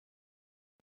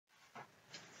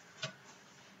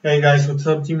Hey guys, what's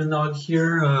up? Demon Dog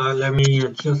here. Let me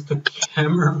adjust the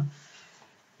camera.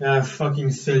 Fucking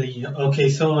silly.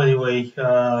 Okay, so anyway,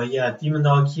 yeah, Demon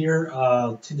Dog here.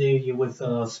 Today with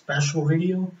a special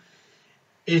video.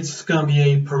 It's gonna be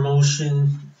a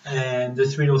promotion, and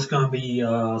this video is gonna be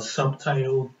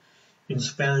subtitled in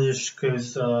Spanish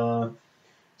because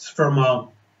it's from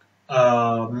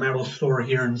a metal store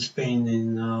here in Spain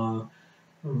in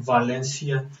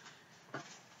Valencia.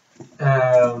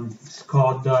 It's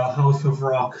called House of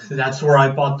Rock. That's where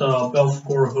I bought the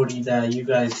Belfagor hoodie that you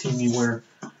guys see me wear.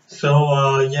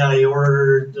 So yeah, I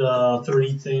ordered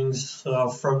 30 things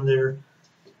from there,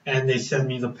 and they sent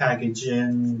me the package.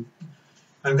 And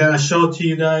I'm gonna show it to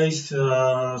you guys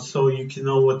so you can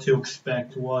know what to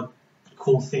expect, what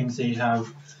cool things they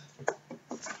have.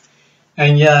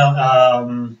 And yeah,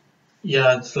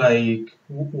 it's like,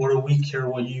 what do we care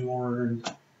what you ordered?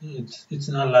 It's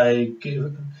not like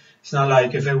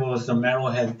if it was the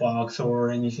Metalhead box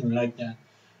or anything like that.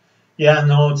 Yeah,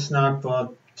 no, it's not.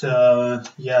 But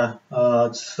yeah,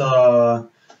 it's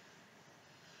I'm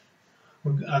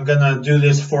gonna do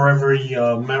this for every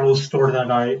metal store that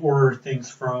I order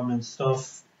things from and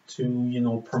stuff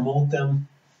to promote them.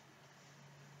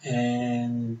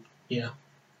 And yeah.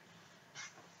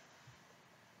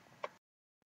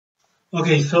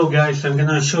 Okay, so guys, I'm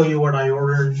gonna show you what I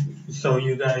ordered so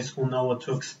you guys will know what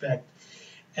to expect.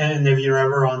 And if you're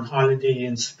ever on holiday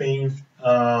in Spain,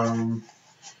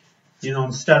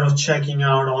 instead of checking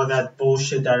out all that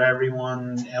bullshit that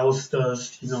everyone else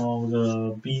does,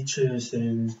 the beaches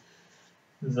and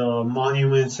the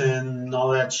monuments and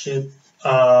all that shit,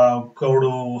 go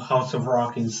to House of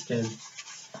Rock instead.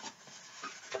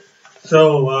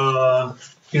 So,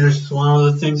 here's one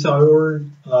of the things I ordered.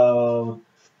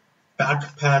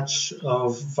 Back patch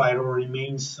of Vital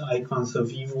Remains, Icons of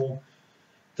Evil.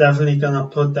 Definitely gonna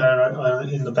put that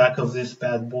in the back of this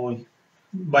bad boy.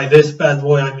 By this bad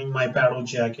boy, I mean my battle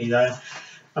jacket.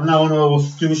 I'm not one of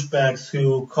those douchebags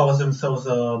who calls themselves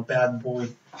a bad boy.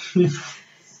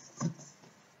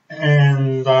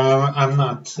 And I'm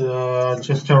not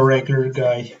just a regular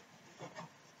guy.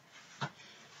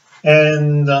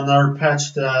 And another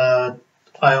patch that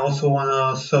I also want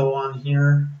to sew on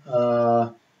here,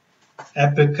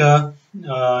 Epica.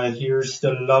 Here's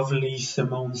the lovely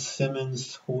Simone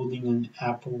Simmons holding an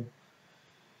apple.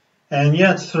 And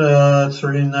yeah, it's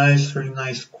really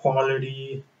nice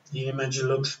quality. The image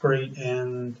looks great,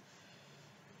 and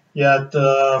yeah,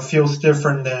 it feels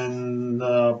different than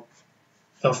the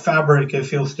fabric. It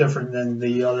feels different than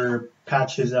the other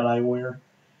patches that I wear.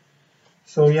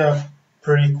 So yeah,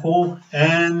 pretty cool.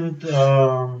 And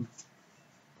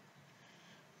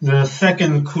the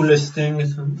second coolest thing,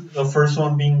 the first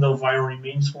one being the Vital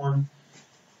Remains one.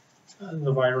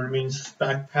 The Vital Remains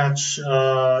back patch.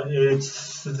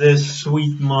 It's this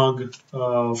sweet mug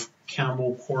of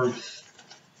Camel Corpse.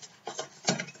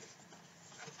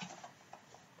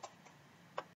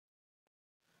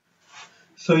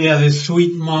 So yeah, this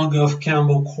sweet mug of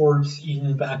Campbell Corpse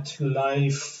eaten back to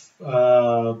life.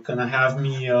 Gonna have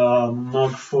me a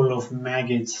mug full of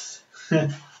maggots.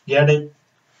 Get it?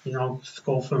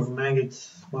 Skull full of maggots.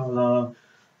 One of the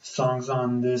songs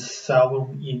on this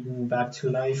album, Eaten Back to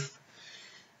Life.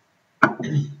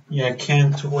 Yeah,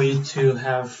 can't wait to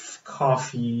have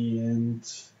coffee and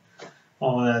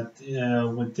all that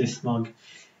with this mug.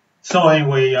 So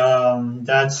anyway,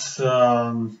 that's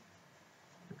what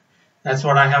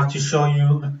I have to show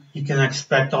you. You can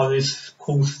expect all this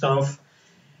cool stuff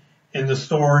in the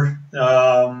store.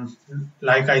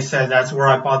 Like I said, that's where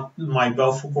I bought my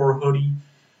Belfagor hoodie.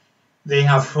 They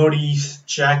have hoodies,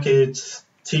 jackets,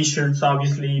 t-shirts,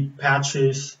 obviously,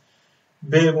 patches,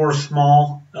 big or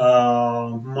small,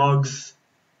 mugs,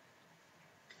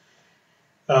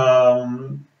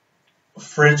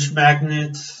 fridge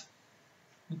magnets.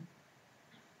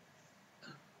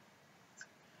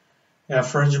 Yeah,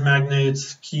 fridge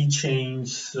magnets,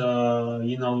 keychains,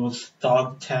 those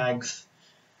dog tags,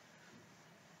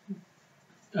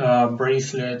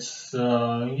 bracelets,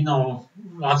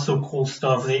 lots of cool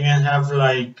stuff. They even have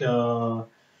like,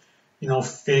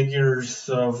 figures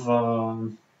of,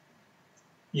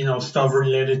 stuff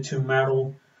related to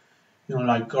metal,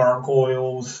 like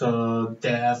gargoyles,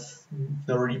 Death,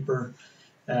 the Reaper,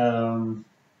 and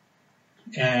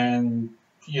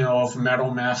of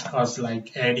metal mascots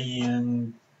like Eddie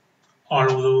and all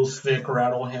of those, Vic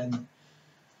Rattlehead.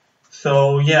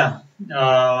 So yeah,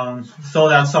 so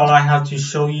that's all I have to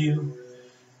show you.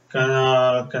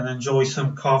 Gonna enjoy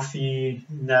some coffee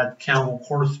in that Camel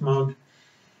Corpse mug.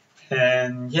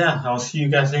 And yeah, I'll see you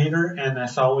guys later. And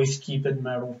as always, keep it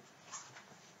metal.